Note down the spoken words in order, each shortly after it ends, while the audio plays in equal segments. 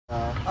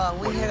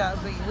We heard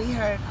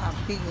a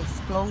big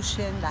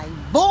explosion, like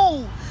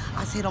boom.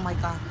 I said, "Oh my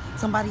God,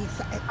 somebody!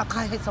 A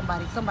car hit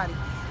somebody! Somebody!"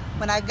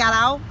 When I got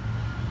out,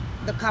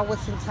 the car was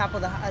on top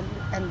of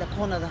in the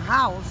corner of the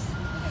house,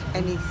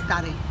 and it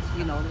started,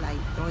 like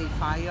throwing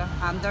fire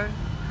under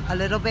a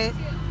little bit,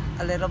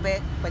 a little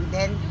bit. But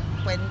then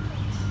when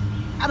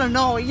I don't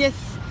know, it just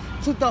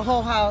took the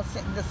whole house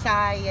and the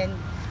side, and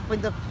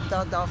when the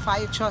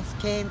fire trucks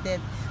came, then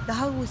the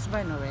house was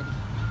burned already.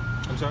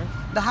 I'm sorry?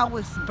 The house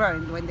was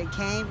burned when they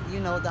came.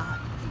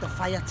 The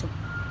fire took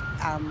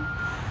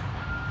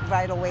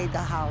right away the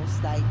house.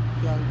 Like,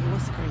 it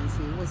was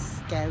crazy. It was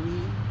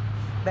scary,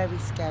 very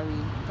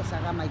scary, because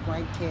I got my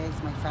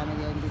grandkids, my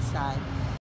family on this side.